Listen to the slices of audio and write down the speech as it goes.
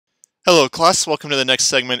Hello class, welcome to the next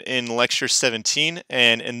segment in lecture 17,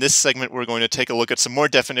 and in this segment we're going to take a look at some more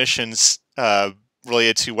definitions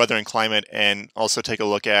related to weather and climate, and also take a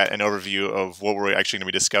look at an overview of what we're actually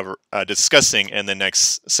going to be discussing in the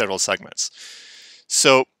next several segments.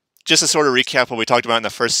 So just to sort of recap what we talked about in the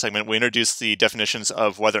first segment, we introduced the definitions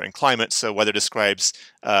of weather and climate. So weather describes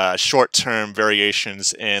short-term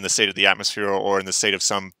variations in the state of the atmosphere or in the state of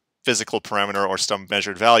some physical parameter or some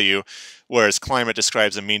measured value, whereas climate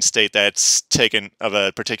describes a mean state that's taken of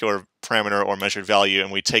a particular parameter or measured value,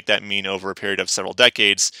 and we take that mean over a period of several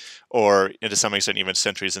decades, or to some extent even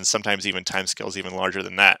centuries, and sometimes even timescales even larger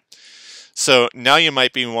than that. So now you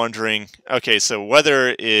might be wondering, okay, so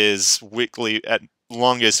weather is weekly, at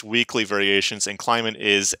longest weekly variations, and climate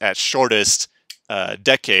is at shortest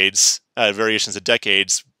decades, variations of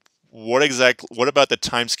decades. What about the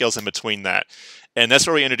timescales in between that? And that's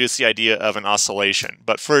where we introduce the idea of an oscillation.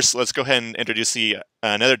 But first, let's go ahead and introduce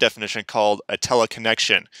another definition called a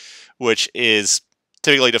teleconnection, which is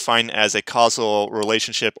typically defined as a causal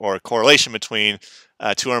relationship or a correlation between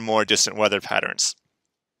two or more distant weather patterns.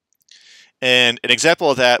 And an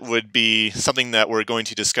example of that would be something that we're going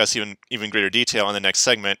to discuss even greater detail in the next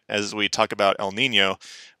segment as we talk about El Nino.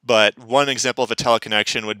 But one example of a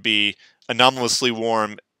teleconnection would be anomalously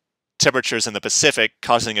warm temperatures in the Pacific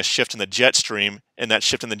causing a shift in the jet stream, and that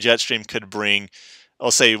shift in the jet stream could bring, I'll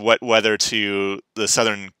say, wet weather to the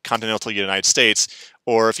southern continental United States.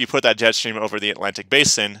 Or if you put that jet stream over the Atlantic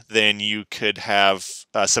basin, then you could have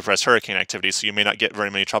suppressed hurricane activity, so you may not get very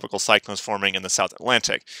many tropical cyclones forming in the South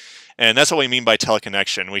Atlantic. And that's what we mean by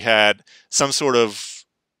teleconnection. We had some sort of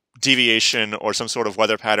deviation or some sort of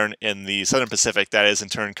weather pattern in the southern Pacific that is in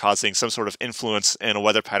turn causing some sort of influence in a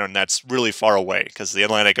weather pattern that's really far away, because the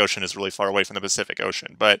Atlantic Ocean is really far away from the Pacific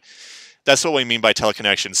Ocean. But that's what we mean by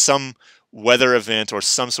teleconnection. Some weather event or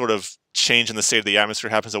some sort of change in the state of the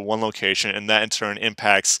atmosphere happens at one location, and that in turn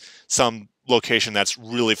impacts some location that's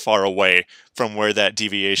really far away from where that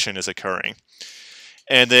deviation is occurring.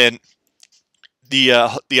 And then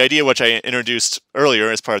the idea which I introduced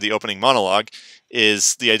earlier as part of the opening monologue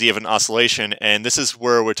is the idea of an oscillation, and this is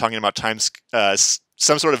where we're talking about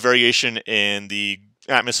some sort of variation in the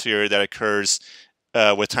atmosphere that occurs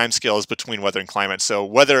with timescales between weather and climate. So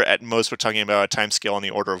weather at most we're talking about a timescale on the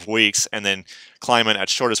order of weeks, and then climate at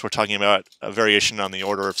shortest we're talking about a variation on the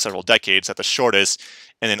order of several decades at the shortest,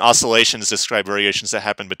 and then oscillations describe variations that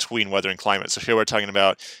happen between weather and climate. So here we're talking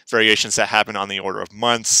about variations that happen on the order of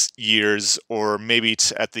months, years, or maybe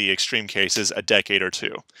at the extreme cases a decade or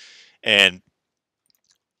two. And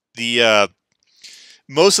the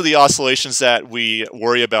most of the oscillations that we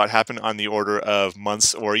worry about happen on the order of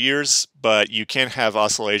months or years, but you can have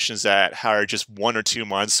oscillations that are just 1 or 2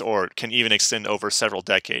 months or can even extend over several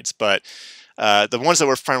decades. But the ones that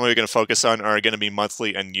we're primarily going to focus on are going to be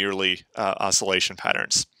monthly and yearly oscillation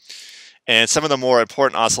patterns. And some of the more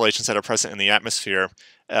important oscillations that are present in the atmosphere,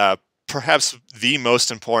 perhaps the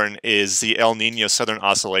most important is the El Nino Southern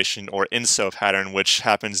Oscillation, or ENSO pattern, which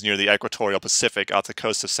happens near the equatorial Pacific off the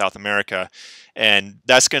coast of South America. And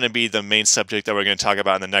that's going to be the main subject that we're going to talk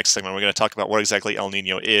about in the next segment. We're going to talk about what exactly El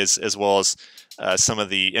Nino is, as well as some of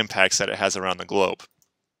the impacts that it has around the globe.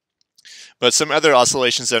 But some other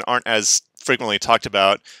oscillations that aren't as frequently talked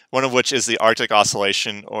about, one of which is the Arctic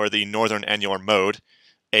Oscillation, or the Northern Annular Mode,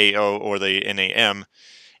 AO, or the NAM.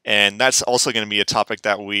 And that's also going to be a topic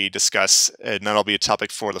that we discuss, and that'll be a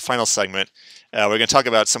topic for the final segment. We're going to talk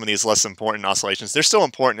about some of these less important oscillations. They're still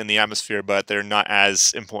important in the atmosphere, but they're not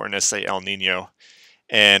as important as, say, El Nino.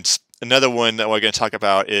 And another one that we're going to talk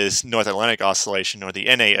about is North Atlantic Oscillation, or the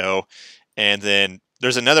NAO. And then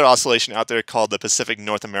there's another oscillation out there called the Pacific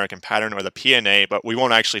North American Pattern, or the PNA, but we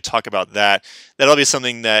won't actually talk about that. That'll be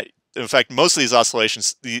something that, in fact, most of these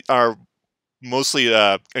oscillations are mostly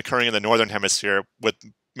occurring in the northern hemisphere, with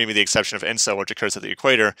maybe the exception of ENSO, which occurs at the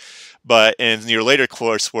equator. But in your later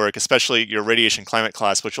coursework, especially your radiation climate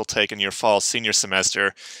class, which you'll take in your fall senior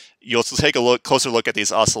semester, you'll take a closer look at these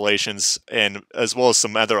oscillations, and as well as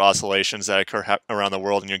some other oscillations that occur around the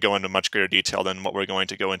world, and you'll go into much greater detail than what we're going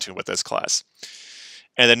to go into with this class.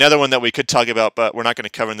 And another one that we could talk about, but we're not going to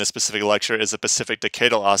cover in this specific lecture, is the Pacific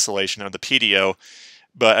Decadal Oscillation, or the PDO.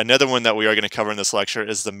 But another one that we are going to cover in this lecture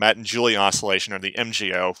is the Matt and Julian Oscillation, or the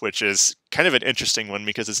MGO, which is kind of an interesting one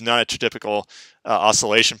because it's not a typical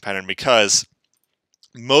oscillation pattern, because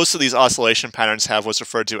most of these oscillation patterns have what's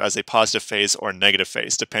referred to as a positive phase or negative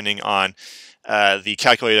phase, depending on the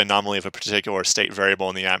calculated anomaly of a particular state variable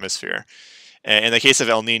in the atmosphere. And in the case of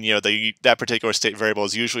El Nino, that particular state variable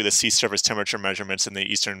is usually the sea surface temperature measurements in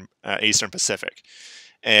the eastern Pacific.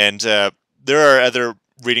 And there are other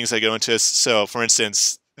readings that go into this. So, for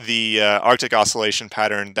instance, the Arctic oscillation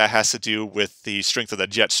pattern, that has to do with the strength of the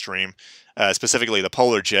jet stream, specifically the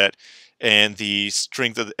polar jet, and the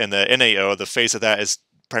strength of and the NAO, the phase of that is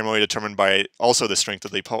primarily determined by also the strength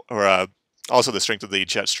of the also the strength of the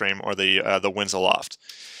jet stream or the winds aloft.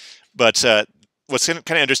 But what's kind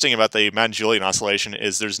of interesting about the Madden-Julian oscillation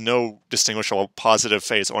is there's no distinguishable positive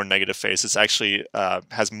phase or negative phase. It actually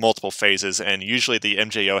has multiple phases, and usually the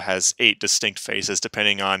MJO has 8 distinct phases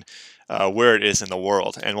depending on where it is in the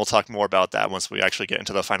world. And we'll talk more about that once we actually get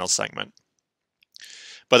into the final segment.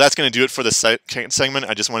 But that's going to do it for the second segment.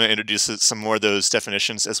 I just want to introduce some more of those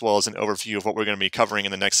definitions as well as an overview of what we're going to be covering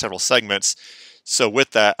in the next several segments. So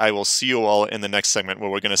with that, I will see you all in the next segment where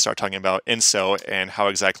we're going to start talking about INSO and how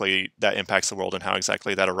exactly that impacts the world and how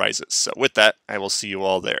exactly that arises. So with that, I will see you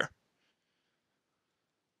all there.